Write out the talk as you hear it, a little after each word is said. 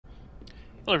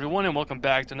Hello everyone and welcome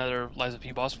back to another Lies of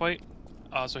P boss fight.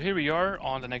 So here we are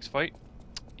on the next fight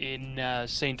in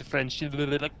Saint French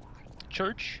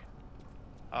Church.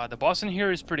 The boss in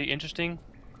here is pretty interesting.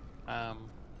 Um,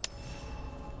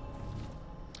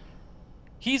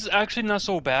 he's actually not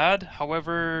so bad,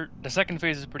 however, the second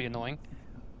phase is pretty annoying.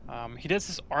 He does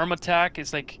this arm attack,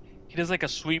 it's like, he does like a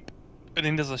sweep, and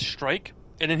then does a strike,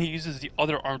 and then he uses the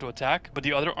other arm to attack, but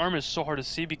the other arm is so hard to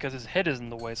see because his head is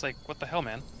in the way. It's like, what the hell,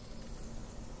 man?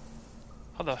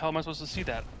 How the hell am I supposed to see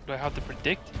that? Do I have to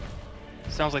predict?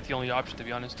 Sounds like the only option, to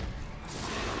be honest.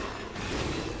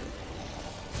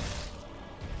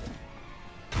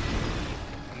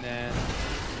 And then,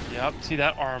 yep, see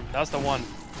that arm? That's the one.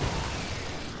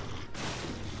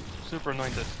 Super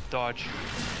annoying to dodge.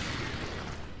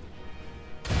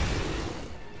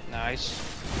 Nice.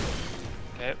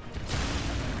 Okay.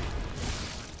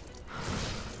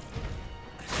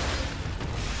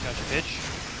 Gotcha,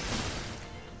 bitch.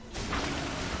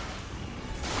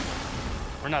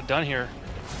 We're not done here.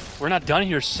 We're not done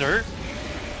here, sir.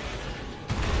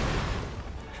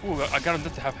 Ooh, I got him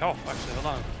to have health, actually. Hold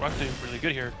on. We're actually doing really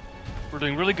good here. We're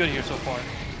doing really good here so far.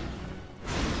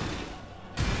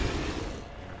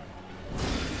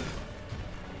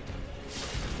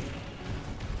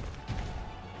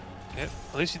 Okay.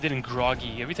 At least he didn't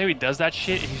groggy. Every time he does that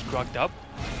shit, he's grogged up.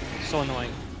 So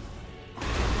annoying.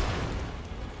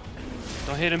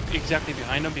 Don't hit him exactly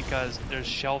behind him because there's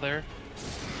shell there.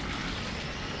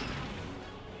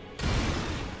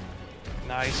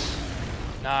 Nice.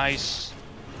 Nice.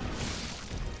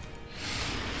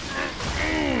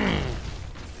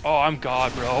 Oh, I'm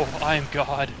God, bro. I'm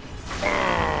God.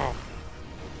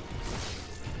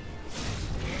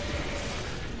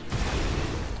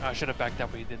 I should have backed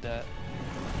up when he did that.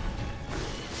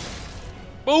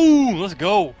 Boom! Let's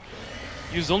go.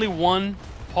 Use only one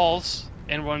pulse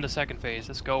and run the second phase.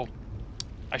 Let's go.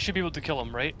 I should be able to kill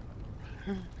him, right?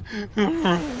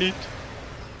 Right.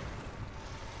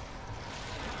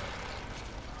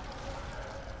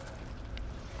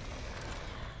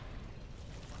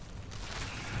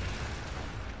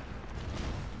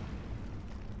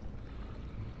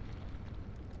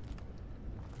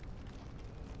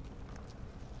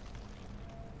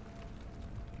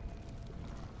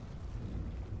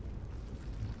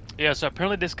 Yeah, so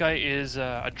apparently this guy is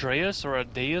Andreus or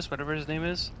Andreus, whatever his name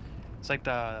is. It's like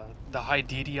the high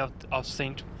deity of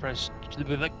Saint French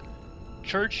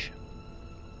Church.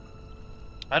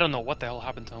 I don't know what the hell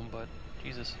happened to him, but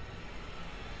Jesus.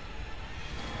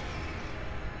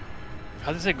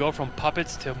 How does it go from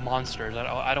puppets to monsters?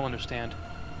 I don't understand.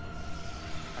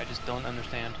 I just don't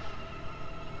understand.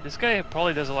 This guy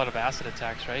probably does a lot of acid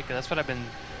attacks, right? Because that's what I've been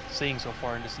seeing so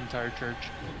far in this entire church.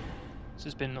 It's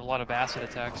just been a lot of acid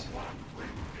attacks.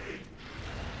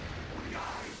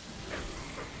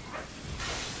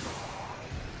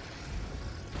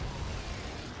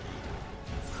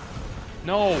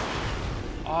 No!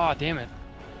 Ah, damn it.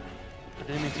 I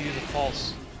didn't mean to use a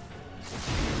pulse.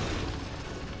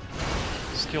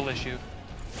 Skill issue.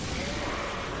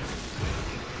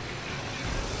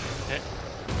 Okay.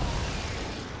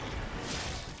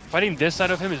 Fighting this side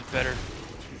of him is better.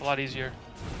 A lot easier.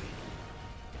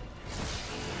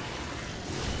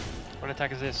 What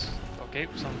attack is this? Okay,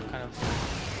 some kind of...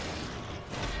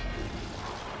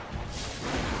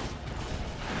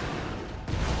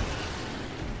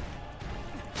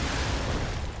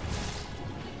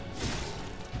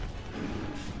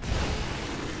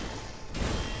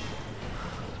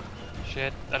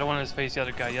 Shit, I don't want to face the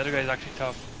other guy. The other guy is actually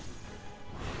tough.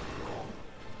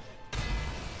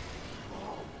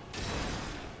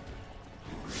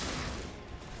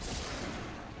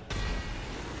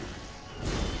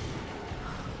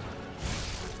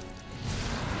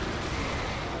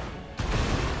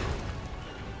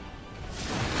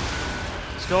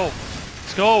 Let's go.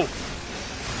 Let's go.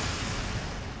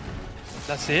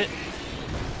 That's it?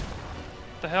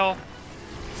 What the hell?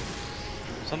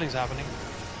 Something's happening.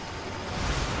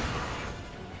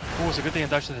 Oh, it's a good thing I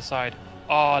dodged to the side.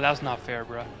 Oh, that's not fair,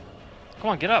 bruh. Come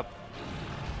on, get up.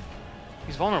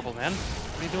 He's vulnerable, man.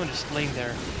 What are you doing just laying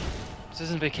there? This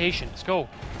isn't vacation. Let's go.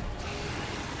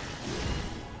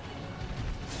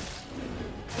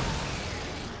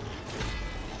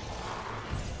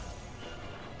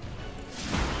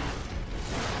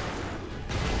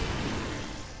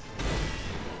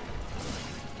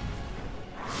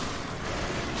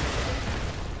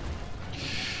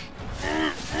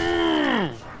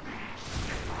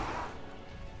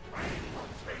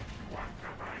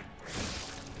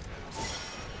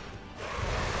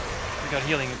 Got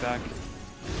healing it back.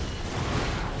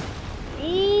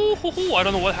 Ooh, I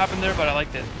don't know what happened there, but I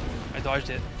liked it. I dodged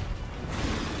it.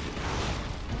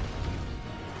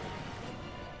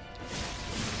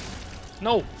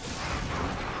 No!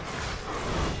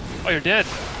 Oh, you're dead!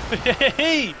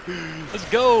 Hey! Let's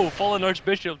go! Fallen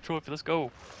Archbishop trophy, let's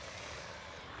go.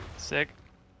 Sick.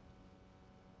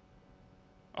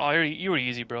 Oh, you were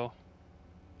easy, bro.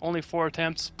 Only 4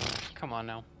 attempts? Pfft, come on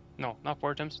now. No, not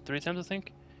 4 attempts. 3 attempts, I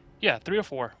think? Yeah, 3 or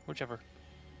 4, whichever.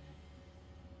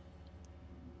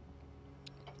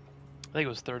 I think it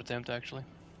was 3rd attempt, actually.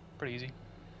 Pretty easy.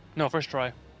 No, first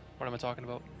try. What am I talking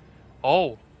about?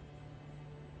 Oh!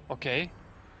 Okay.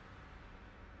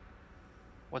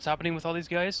 What's happening with all these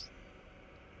guys?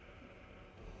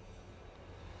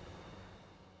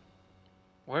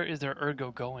 Where is their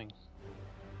ergo going?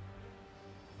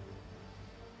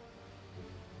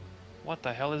 What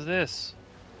the hell is this?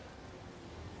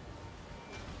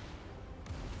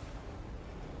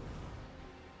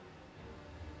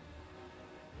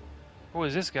 Who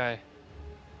is this guy?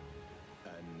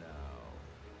 And now,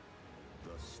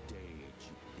 the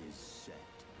stage is set.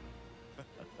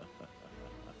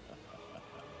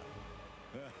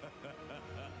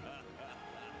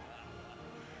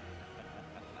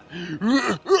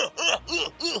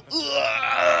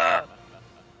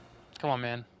 Come on,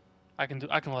 man. I can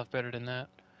laugh better than that.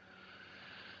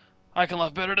 I can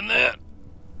laugh better than that.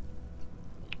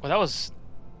 Well, that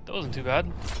wasn't too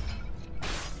bad.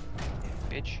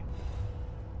 Bitch.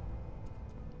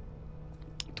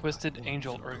 Twisted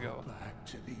Angel Ergo. Back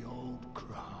to the old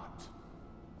Krat.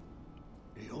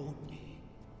 The old me.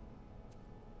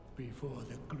 Before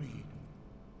the greed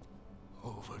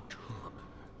overtook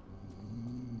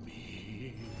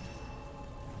me.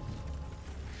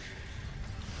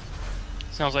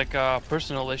 Sounds like a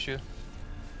personal issue.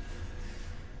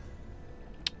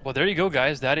 Well, there you go,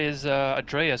 guys. That is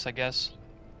Andreus, I guess.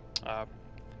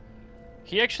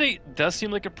 He actually does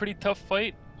seem like a pretty tough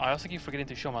fight. I also keep forgetting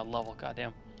to show my level.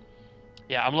 Goddamn.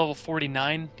 Yeah, I'm level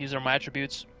 49. These are my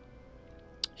attributes.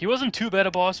 He wasn't too bad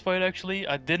a boss fight, actually.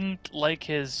 I didn't like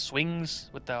his swings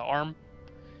with the arm.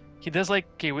 He does like,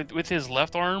 okay, with his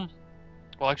left arm.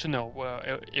 Well, actually, no.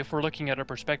 If we're looking at a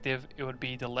perspective, it would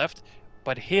be the left.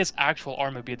 But his actual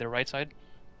arm would be the right side.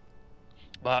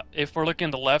 But if we're looking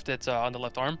at the left, it's on the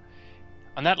left arm.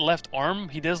 On that left arm,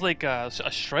 he does like a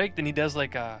strike, then he does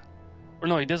like a... Or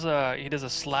no, he does a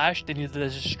slash, then he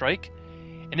does a strike.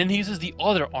 And then he uses the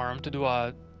other arm to do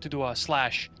a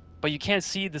slash, but you can't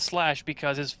see the slash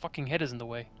because his fucking head is in the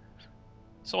way.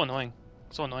 So annoying,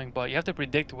 But you have to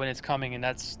predict when it's coming, and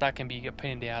that can be a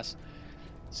pain in the ass.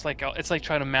 It's like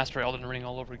trying to master Elden Ring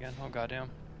all over again. Oh goddamn.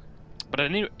 But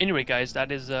anyway, guys,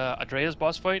 that is Andreas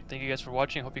boss fight. Thank you guys for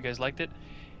watching. Hope you guys liked it,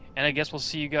 and I guess we'll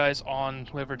see you guys on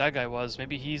whoever that guy was.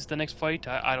 Maybe he's the next fight.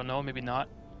 I don't know. Maybe not.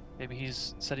 Maybe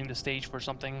he's setting the stage for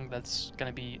something that's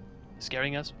gonna be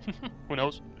scaring us. Who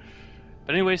knows?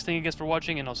 But anyways, thank you guys for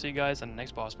watching, and I'll see you guys on the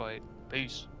next boss fight.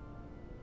 Peace.